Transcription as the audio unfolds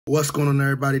What's going on,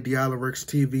 everybody? Dialaworks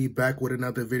TV back with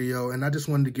another video, and I just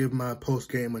wanted to give my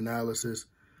post-game analysis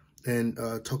and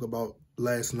talk about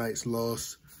last night's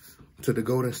loss to the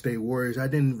Golden State Warriors. I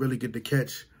didn't really get to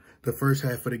catch the first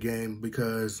half of the game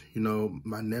because, you know,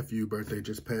 my nephew's birthday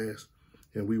just passed,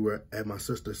 and we were at my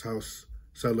sister's house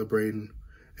celebrating,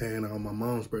 and my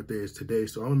mom's birthday is today,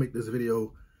 so I'm gonna make this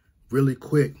video really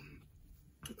quick.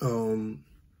 So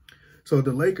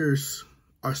the Lakers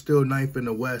are still ninth in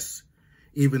the West,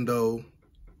 even though,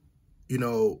 you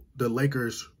know, the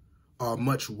Lakers are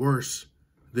much worse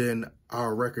than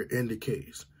our record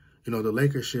indicates. You know, the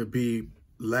Lakers should be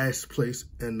last place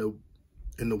in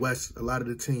the West. A lot of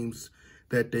the teams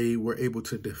that they were able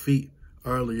to defeat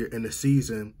earlier in the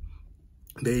season,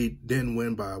 they didn't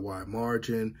win by a wide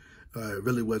margin. It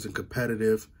really wasn't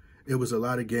competitive. It was a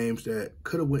lot of games that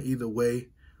could have went either way.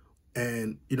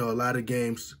 And, you know, a lot of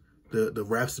games, the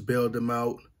refs bailed them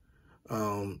out.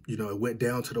 You know, it went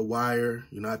down to the wire.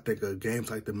 You know, I think of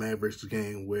games like the Mavericks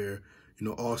game where, you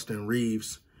know, Austin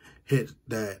Reeves hit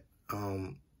that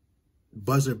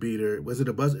buzzer beater. Was it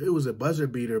a buzzer? It was a buzzer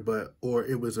beater, or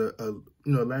it was a you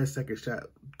know, last second shot,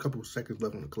 a couple seconds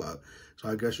left on the clock. So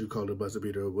I guess you call it a buzzer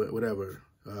beater or whatever.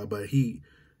 But he,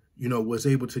 you know, was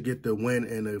able to get the win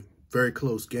in a very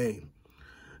close game.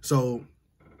 So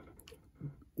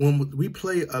when we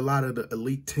play a lot of the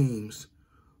elite teams,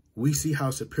 we see how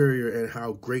superior and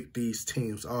how great these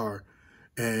teams are.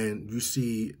 And you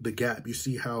see the gap. You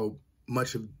see how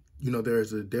much of, you know, there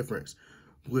is a difference,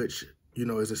 which, you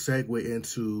know, is a segue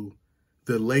into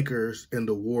the Lakers and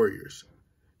the Warriors.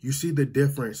 You see the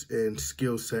difference in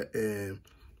skill set and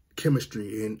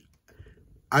chemistry. And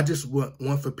I just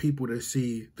want for people to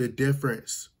see the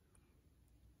difference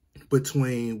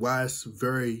between why it's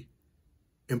very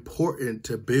important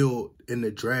to build in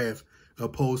the draft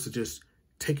opposed to just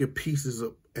taking pieces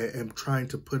of and trying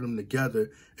to put them together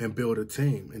and build a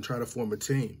team and try to form a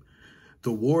team.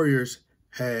 The Warriors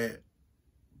had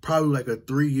probably like a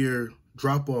 3-year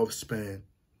drop-off span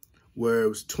where it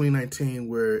was 2019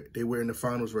 where they were in the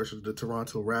finals versus the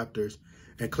Toronto Raptors,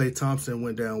 and Klay Thompson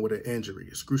went down with an injury,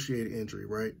 excruciating injury,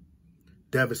 right?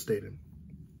 Devastating.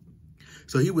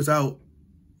 So he was out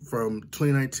from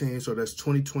 2019, so that's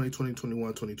 2020, 2021,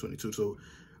 2022. So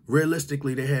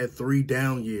realistically, they had 3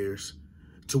 down years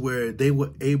to where they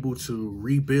were able to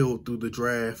rebuild through the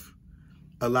draft,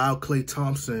 allow Klay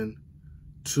Thompson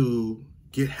to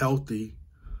get healthy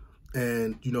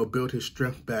and, you know, build his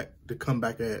strength back to come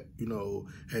back at, you know,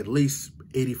 at least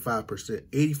 85%.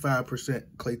 85%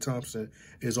 Klay Thompson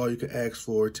is all you can ask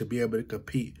for to be able to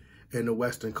compete in the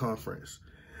Western Conference.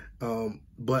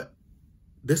 But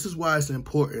this is why it's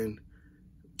important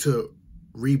to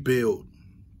rebuild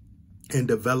and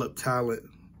develop talent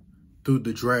through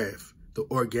the draft, the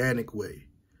organic way.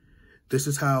 This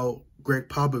is how Greg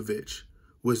Popovich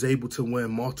was able to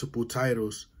win multiple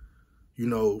titles, you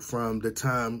know, from the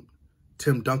time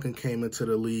Tim Duncan came into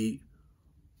the league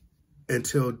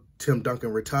until Tim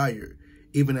Duncan retired.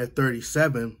 Even at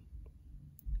 37,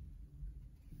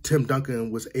 Tim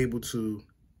Duncan was able to,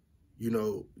 you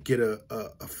know, get a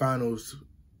finals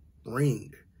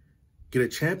ring, get a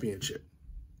championship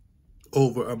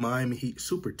over a Miami Heat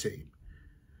super team.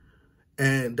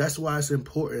 And that's why it's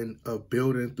important of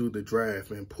building through the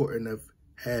draft, important of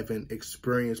having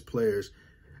experienced players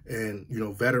and, you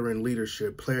know, veteran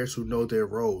leadership, players who know their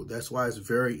role. That's why it's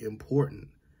very important.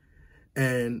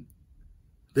 And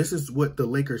this is what the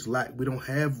Lakers lack. We don't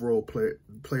have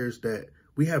players that,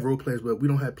 we have role players, but we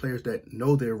don't have players that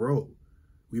know their role.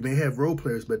 We may have role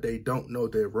players, but they don't know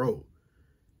their role.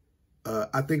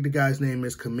 I think the guy's name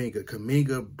is Kuminga.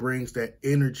 Kuminga brings that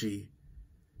energy,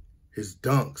 his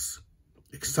dunks,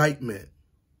 excitement,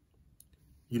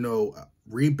 you know,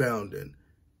 rebounding,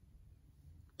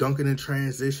 dunking in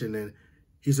transition, and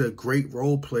he's a great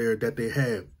role player that they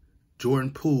have.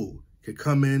 Jordan Poole can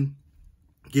come in,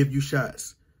 give you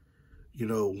shots. You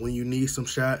know, when you need some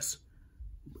shots,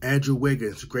 Andrew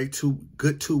Wiggins,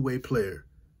 good two-way player.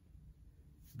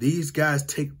 These guys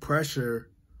take pressure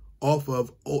off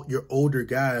of your older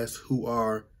guys who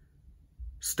are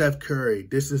Steph Curry.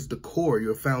 This is the core,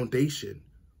 your foundation,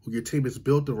 who your team is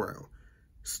built around.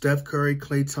 Steph Curry,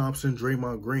 Klay Thompson,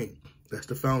 Draymond Green. That's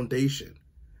the foundation.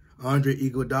 Andre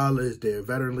Iguodala is there,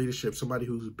 veteran leadership, somebody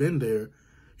who's been there,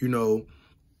 you know,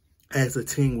 as the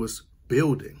team was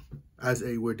building, as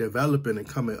they were developing and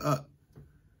coming up.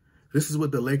 This is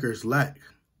what the Lakers lack.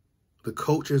 The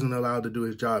coach isn't allowed to do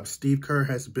his job. Steve Kerr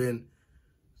has been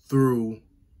through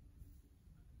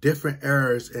different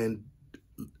eras and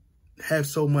have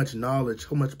so much knowledge,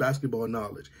 so much basketball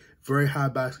knowledge, very high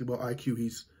basketball IQ.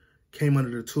 He's came under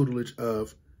the tutelage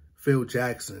of Phil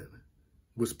Jackson,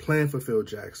 was playing for Phil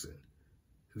Jackson.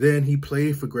 Then he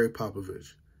played for Greg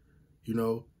Popovich, you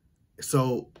know.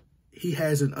 So he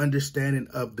has an understanding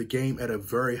of the game at a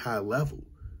very high level.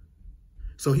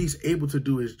 So he's able to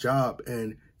do his job,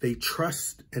 and they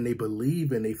trust and they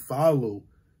believe and they follow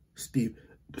Steve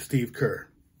Kerr,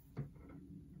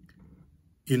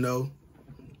 you know.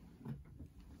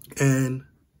 And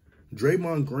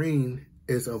Draymond Green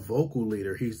is a vocal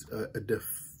leader. He's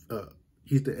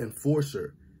he's the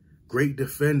enforcer, great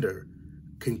defender,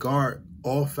 can guard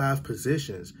all 5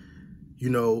 positions, you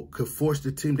know, could force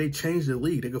the team. They changed the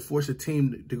league. They could force a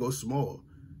team to go small.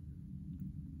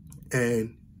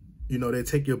 And, you know, they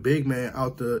take your big man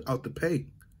out the paint.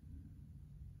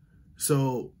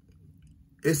 So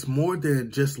it's more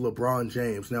than just LeBron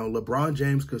James. Now, LeBron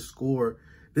James could score.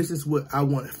 This is what I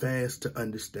want fans to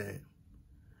understand.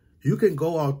 You can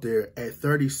go out there at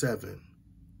 37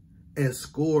 and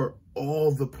score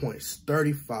all the points,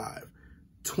 35,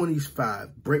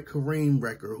 25, break Kareem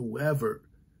record, whoever.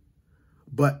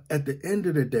 But at the end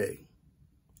of the day,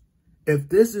 if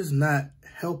this is not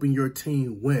helping your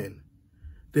team win,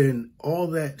 then all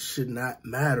that should not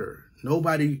matter.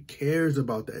 Nobody cares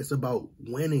about that. It's about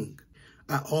winning.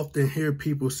 I often hear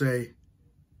people say,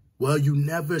 well, you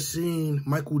never seen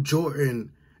Michael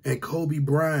Jordan and Kobe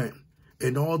Bryant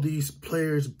and all these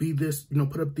players be this, you know,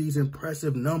 put up these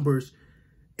impressive numbers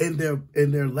in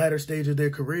their latter stage of their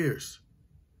careers.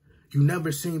 You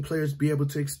never seen players be able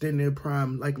to extend their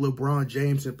prime like LeBron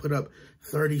James and put up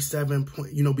 37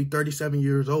 point, you know, be 37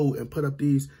 years old and put up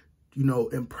these, you know,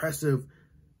 impressive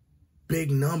big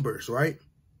numbers, right?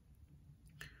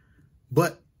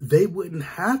 But they wouldn't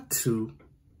have to.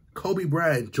 Kobe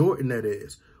Bryant, Jordan that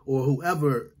is, or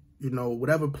whoever, you know,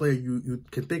 whatever player you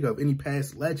can think of, any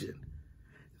past legend,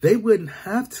 they wouldn't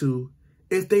have to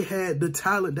if they had the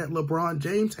talent that LeBron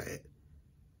James had.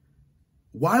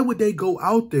 Why would they go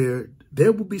out there? They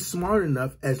would be smart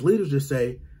enough as leaders to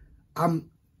say, I'm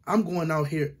going out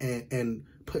here and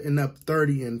putting up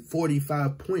 30 and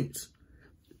 45 points,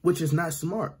 which is not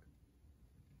smart.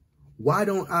 Why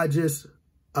don't I just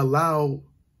allow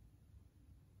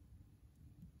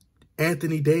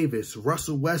Anthony Davis,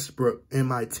 Russell Westbrook, and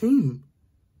my team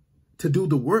to do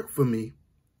the work for me?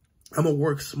 I'm going to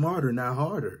work smarter, not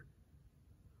harder.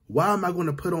 Why am I going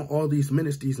to put on all these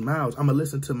minutes, these miles? I'm going to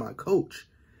listen to my coach.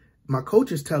 My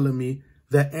coach is telling me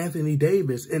that Anthony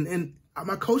Davis, and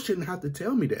my coach shouldn't have to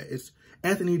tell me that. It's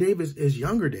Anthony Davis is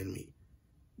younger than me.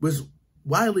 Was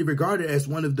widely regarded as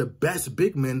one of the best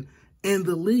big men in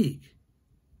the league.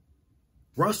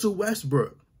 Russell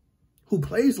Westbrook, who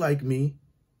plays like me,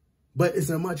 but is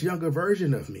a much younger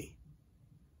version of me.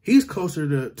 He's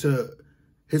closer to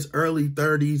his early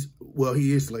 30s. Well,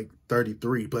 he is like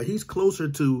 33, but he's closer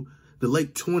to the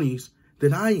late 20s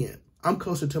than I am. I'm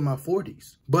closer to my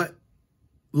 40s. But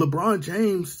LeBron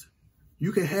James,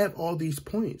 you can have all these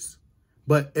points.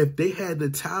 But if they had the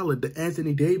talent, the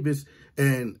Anthony Davis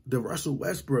and the Russell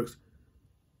Westbrooks,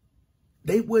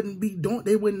 they wouldn't need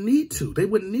to. They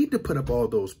wouldn't need to put up all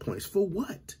those points. For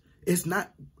what? It's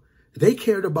not, they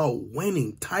cared about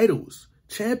winning titles,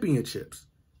 championships.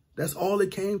 That's all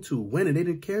it came to, winning. They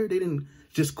didn't care. They didn't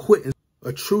just quit.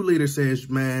 A true leader says,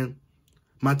 man,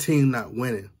 my team not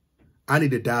winning. I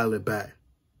need to dial it back.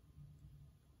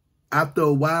 After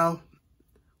a while,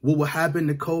 what will happen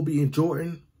to Kobe and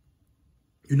Jordan?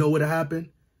 You know what will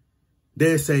happen?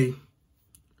 They'll say,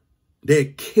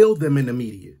 they'll kill them in the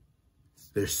media.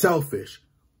 They're selfish,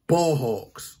 ball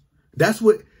hogs. That's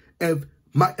what, if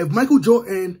Michael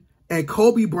Jordan and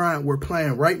Kobe Bryant were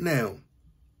playing right now,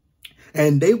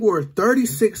 and they were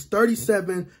 36,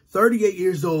 37, 38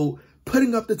 years old,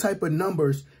 putting up the type of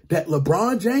numbers that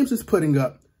LeBron James is putting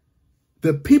up,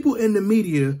 the people in the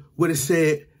media would have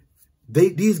said,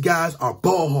 these guys are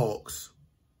ball hogs.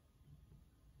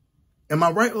 Am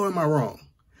I right or am I wrong?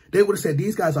 They would have said,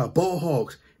 these guys are ball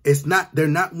hogs. They're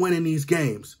not winning these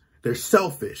games. They're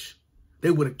selfish.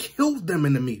 They would have killed them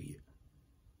in the media.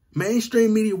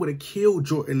 Mainstream media would have killed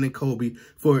Jordan and Kobe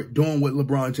for doing what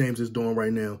LeBron James is doing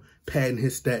right now, padding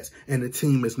his stats, and the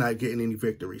team is not getting any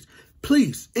victories.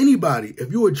 Please, anybody,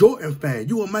 if you're a Jordan fan, if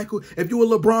you're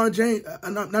a LeBron James,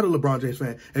 not a LeBron James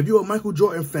fan, if you're a Michael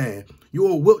Jordan fan,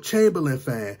 you're a Wilt Chamberlain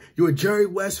fan, you're a Jerry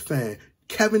West fan,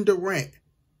 Kevin Durant,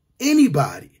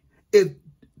 anybody, if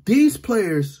these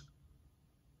players,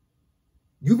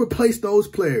 you replace those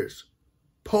players,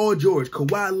 Paul George,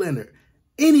 Kawhi Leonard,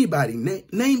 anybody,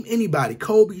 name anybody,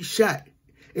 Kobe, Shaq,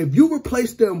 if you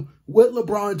replace them with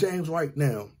LeBron James right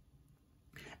now,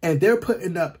 and they're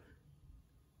putting up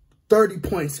 30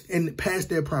 points in past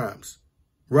their primes,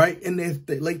 right, in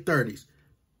their late 30s,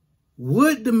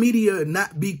 would the media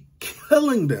not be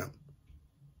killing them?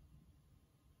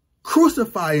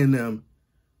 crucifying them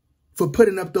for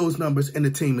putting up those numbers and the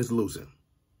team is losing.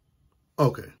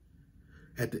 Okay.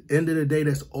 At the end of the day,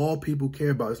 that's all people care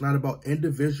about. It's not about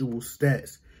individual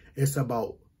stats. It's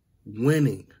about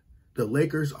winning. The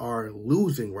Lakers are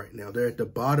losing right now. They're at the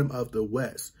bottom of the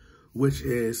West, which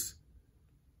is,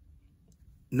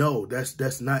 no,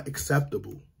 that's not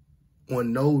acceptable.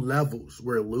 On no levels,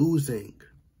 we're losing.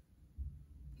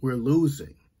 We're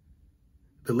losing.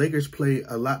 The Lakers played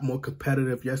a lot more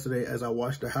competitive yesterday as I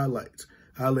watched the highlights.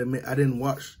 I'll admit,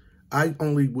 I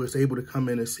only was able to come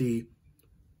in and see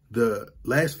the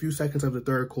last few seconds of the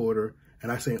third quarter,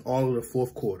 and I seen all of the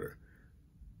fourth quarter.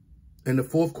 In the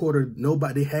fourth quarter, no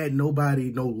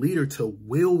leader to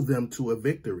will them to a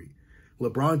victory.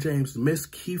 LeBron James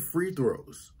missed key free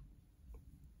throws.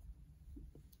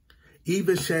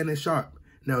 Even Shannon Sharpe.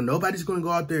 Now, nobody's going to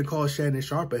go out there and call Shannon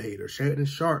Sharpe a hater. Shannon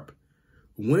Sharpe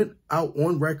went out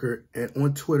on record and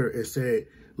on Twitter and said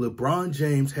LeBron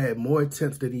James had more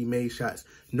attempts than he made shots.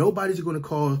 Nobody's going to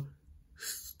call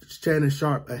Shannon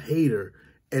Sharpe a hater,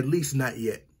 at least not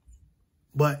yet.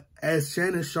 But as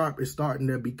Shannon Sharpe is starting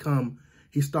to become,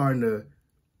 he's starting to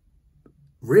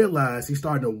realize, he's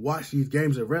starting to watch these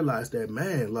games and realize that,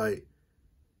 man, like,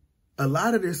 a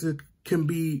lot of this can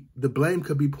be, the blame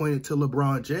could be pointed to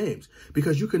LeBron James,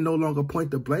 because you can no longer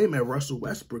point the blame at Russell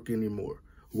Westbrook anymore.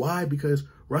 Why? Because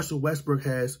Russell Westbrook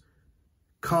has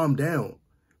calmed down.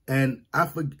 And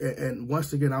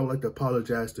once again, I would like to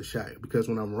apologize to Shaq, because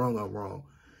when I'm wrong, I'm wrong.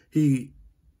 He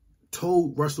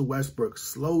told Russell Westbrook,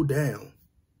 slow down.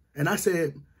 And I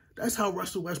said, that's how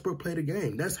Russell Westbrook played the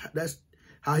game. That's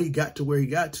how he got to where he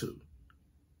got to.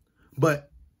 But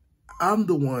I'm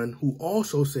the one who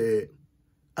also said,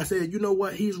 I said, you know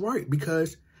what? He's right.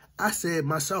 Because I said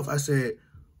myself, I said,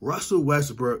 Russell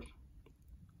Westbrook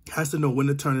has to know when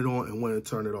to turn it on and when to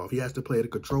turn it off. He has to play at a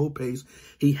controlled pace.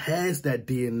 He has that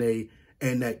DNA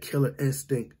and that killer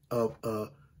instinct of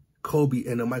Kobe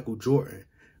and Michael Jordan.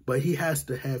 But he has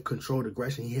to have controlled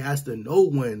aggression. He has to know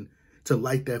when to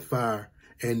light that fire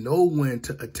and know when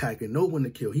to attack and know when to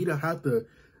kill. He don't have to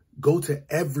go to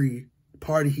every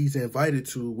party he's invited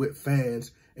to with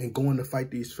fans and going to fight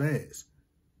these fans.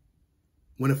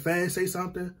 When a fan say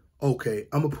something, okay,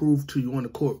 I'm going to prove to you on the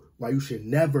court why you should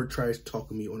never trash talk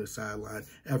to me on the sideline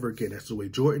ever again. That's the way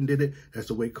Jordan did it. That's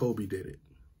the way Kobe did it.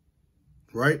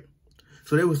 Right?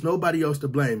 So there was nobody else to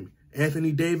blame.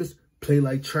 Anthony Davis played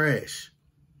like trash.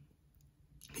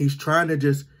 He's trying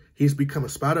to he's become a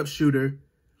spot-up shooter.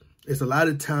 It's a lot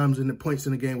of times in the points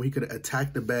in the game where he could have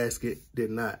attacked the basket, did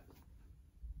not.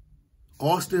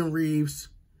 Austin Reeves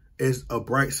is a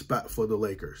bright spot for the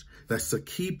Lakers. That's a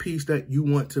key piece that you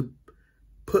want to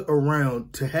put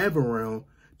around, to have around,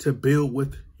 to build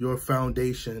with your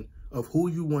foundation of who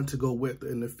you want to go with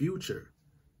in the future.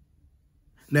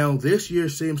 Now, this year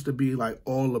seems to be like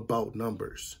all about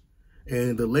numbers.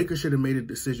 And the Lakers should have made a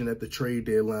decision at the trade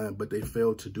deadline, but they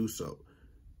failed to do so.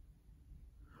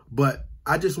 But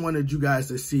I just wanted you guys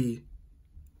to see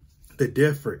the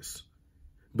difference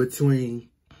between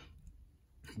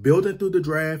building through the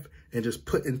draft and just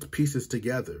putting pieces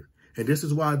together. And this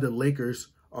is why the Lakers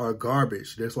are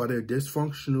garbage. That's why they're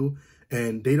dysfunctional,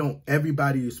 and they don't,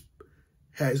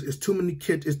 it's too many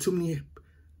kids, it's too many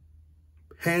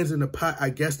hands in the pot.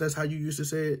 I guess that's how you used to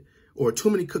say it. Or too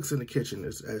many cooks in the kitchen,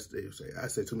 as they say. I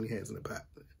said too many hands in the pot.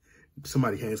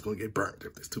 Somebody's hand's going to get burnt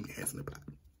if there's too many hands in the pot.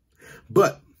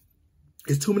 But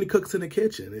it's too many cooks in the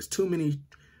kitchen. It's too many,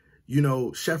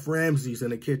 Chef Ramsay's in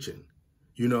the kitchen.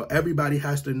 Everybody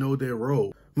has to know their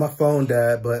role. My phone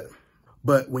died,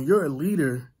 but when you're a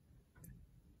leader,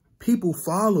 people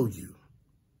follow you.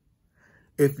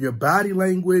 If your body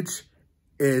language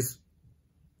is,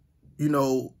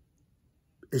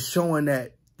 is showing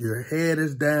that your head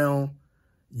is down,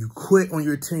 you quit on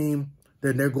your team,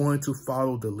 then they're going to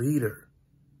follow the leader.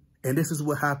 And this is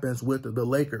what happens with the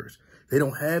Lakers. They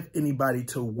don't have anybody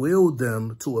to will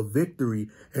them to a victory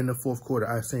in the fourth quarter.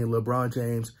 I've seen LeBron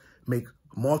James make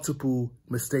multiple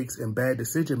mistakes and bad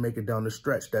decision-making down the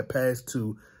stretch that passed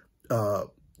to,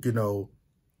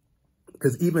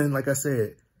 because even, like I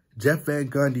said, Jeff Van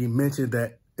Gundy mentioned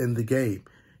that in the game.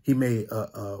 He made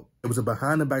it was a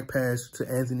behind-the-back pass to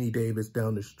Anthony Davis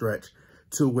down the stretch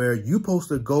to where you supposed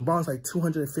to go. LeBron's like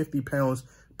 250 pounds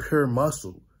pure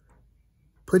muscle.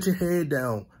 Put your head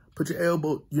down, put your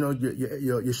elbow,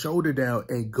 your shoulder down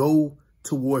and go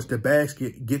towards the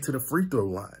basket, get to the free throw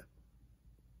line.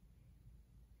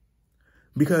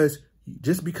 Because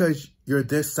just because you're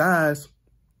this size,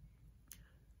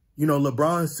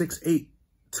 LeBron's 6'8",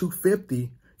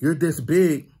 250, you're this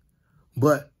big,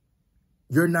 but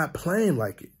you're not playing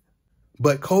like it.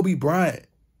 But Kobe Bryant,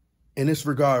 in this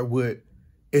regard, would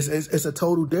It's a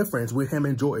total difference with him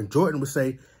and Jordan.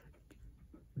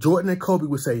 Jordan and Kobe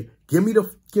would say, give me the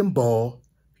fucking ball,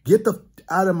 get the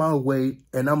out of my way,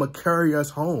 and I'm going to carry us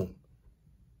home.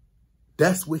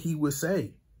 That's what he would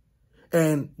say.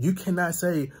 And you cannot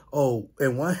say, oh,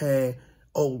 in one hand,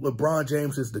 oh, LeBron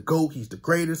James is the GOAT, he's the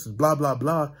greatest, blah, blah,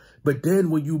 blah. But then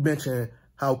when you mention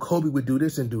how Kobe would do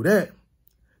this and do that,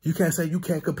 you can't say you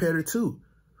can't compare the two.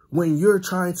 When you're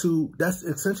trying to, that's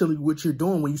essentially what you're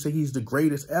doing when you say he's the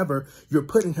greatest ever. You're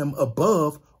putting him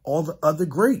above all the other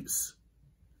greats,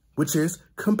 which is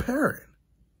comparing.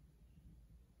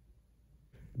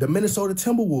 The Minnesota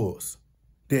Timberwolves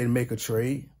didn't make a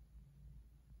trade.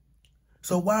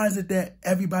 So why is it that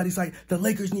everybody's like, the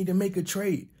Lakers need to make a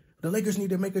trade? The Lakers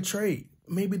need to make a trade.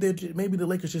 Maybe the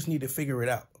Lakers just need to figure it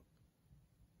out.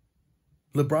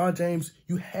 LeBron James,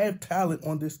 you have talent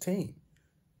on this team.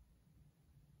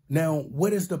 Now,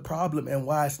 what is the problem and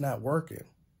why it's not working?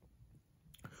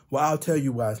 Well, I'll tell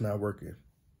you why it's not working.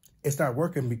 It's not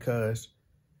working because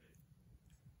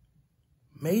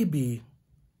maybe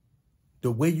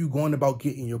the way you're going about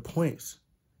getting your points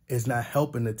is not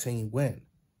helping the team win.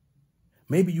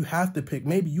 Maybe you have to pick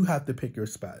your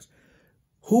spots.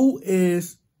 Who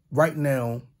is right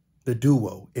now the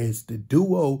duo? Is the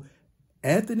duo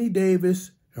Anthony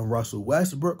Davis and Russell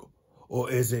Westbrook, or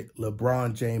is it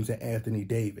LeBron James and Anthony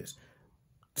Davis?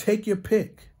 Take your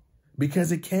pick,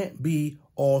 because it can't be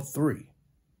all three.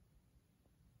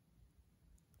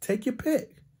 Take your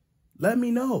pick. Let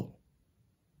me know.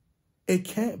 It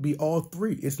can't be all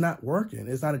three. It's not working.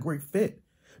 It's not a great fit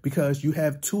because you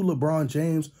have two LeBron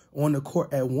James on the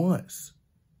court at once.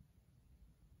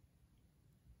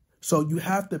 So you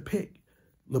have to pick.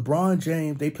 LeBron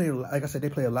James, like I said, they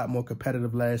played a lot more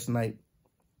competitive last night.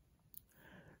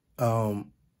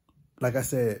 Like I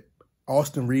said,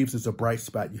 Austin Reeves is a bright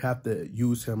spot. You have to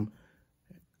use him.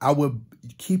 I would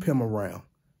keep him around.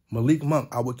 Malik Monk,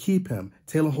 I would keep him.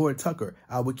 Taylor Horton-Tucker,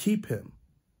 I would keep him.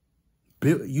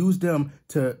 Use them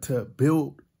to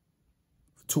build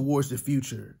towards the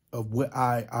future of what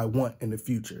I want in the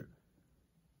future.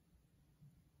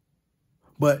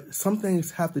 But some things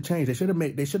have to change. They should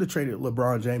have traded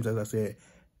LeBron James, as I said,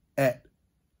 at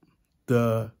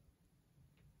the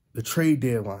trade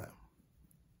deadline.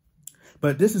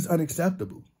 But this is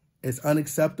unacceptable. It's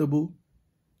unacceptable.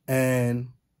 And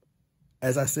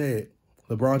as I said,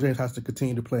 LeBron James has to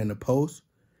continue to play in the post.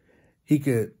 He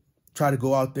could try to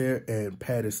go out there and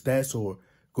pad his stats or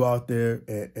go out there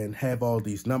and have all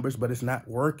these numbers, but it's not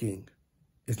working.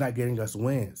 It's not getting us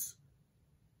wins.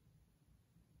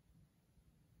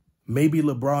 Maybe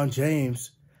LeBron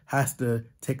James has to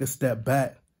take a step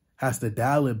back, has to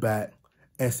dial it back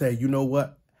and say, you know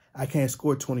what? I can't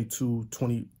score 22,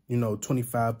 20,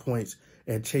 25 points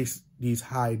and chase these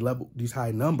high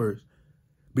numbers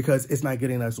because it's not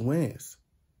getting us wins.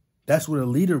 That's what a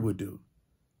leader would do.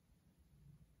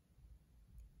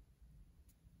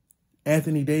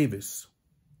 Anthony Davis,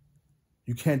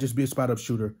 you can't just be a spot up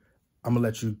shooter. I'm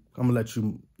gonna get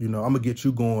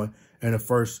you going in the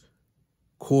first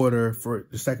quarter for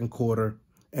the second quarter,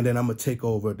 and then I'm gonna take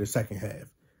over the second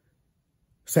half.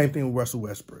 Same thing with Russell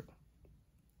Westbrook.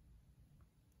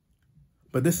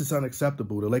 But this is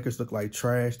unacceptable. The Lakers look like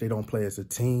trash. They don't play as a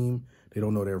team. They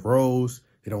don't know their roles.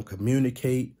 They don't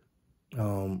communicate.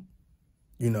 And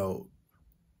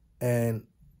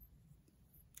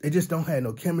they just don't have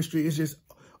no chemistry. It's just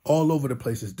all over the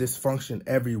place. It's dysfunction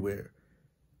everywhere.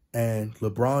 And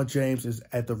LeBron James is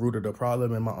at the root of the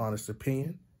problem, in my honest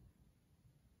opinion.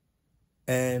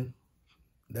 And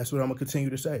that's what I'm going to continue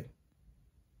to say.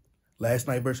 Last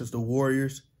night versus the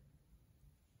Warriors,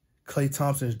 Klay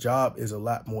Thompson's job is a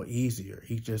lot more easier.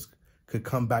 He just could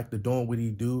come back to doing what he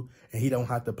do, and he don't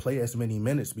have to play as many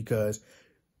minutes because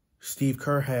Steve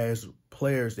Kerr has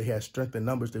players that has strength in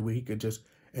numbers that where he could just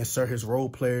insert his role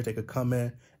players. They could come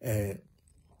in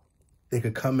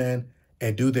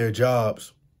and do their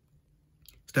jobs.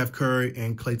 Steph Curry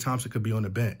and Klay Thompson could be on the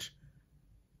bench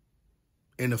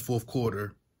in the fourth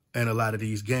quarter in a lot of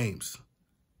these games.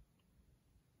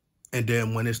 And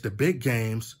then when it's the big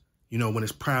games, when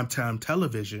it's primetime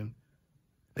television,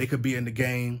 they could be in the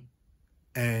game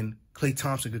and Klay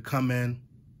Thompson could come in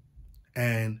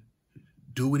and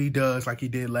do what he does like he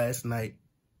did last night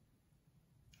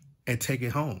and take it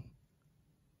home.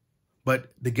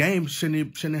 But the game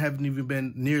shouldn't have even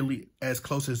been nearly as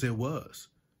close as it was.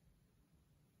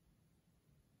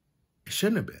 It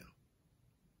shouldn't have been.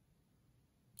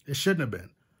 It shouldn't have been.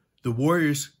 The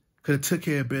Warriors could have took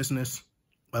care of business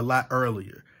a lot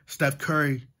earlier. Steph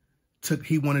Curry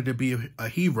he wanted to be a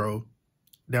hero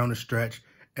down the stretch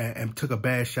and took a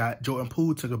bad shot. Jordan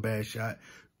Poole took a bad shot.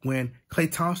 When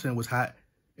Klay Thompson was hot,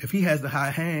 If he has the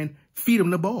high hand, feed him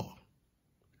the ball.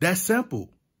 That's simple.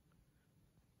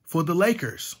 For the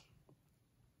Lakers,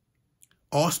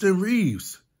 Austin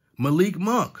Reeves, Malik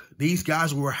Monk, these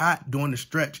guys were hot during the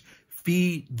stretch.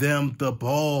 Feed them the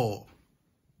ball.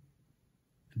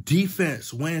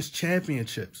 Defense wins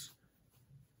championships.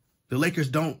 The Lakers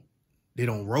don't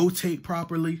rotate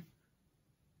properly.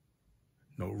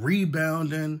 No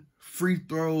rebounding, free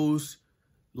throws.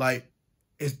 Like,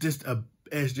 and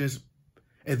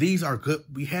these are good.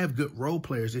 We have good role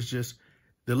players. It's just,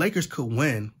 the Lakers could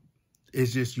win.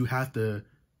 It's just, you have to.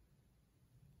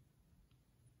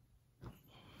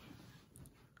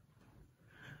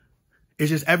 It's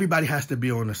just, everybody has to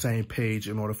be on the same page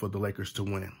in order for the Lakers to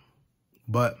win.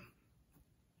 But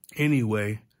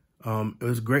anyway, it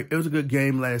was great. It was a good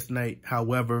game last night.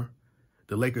 However,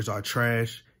 the Lakers are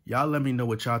trash. Y'all let me know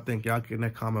what y'all think. Y'all get in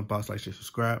that comment box, like, share,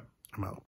 subscribe. I'm out.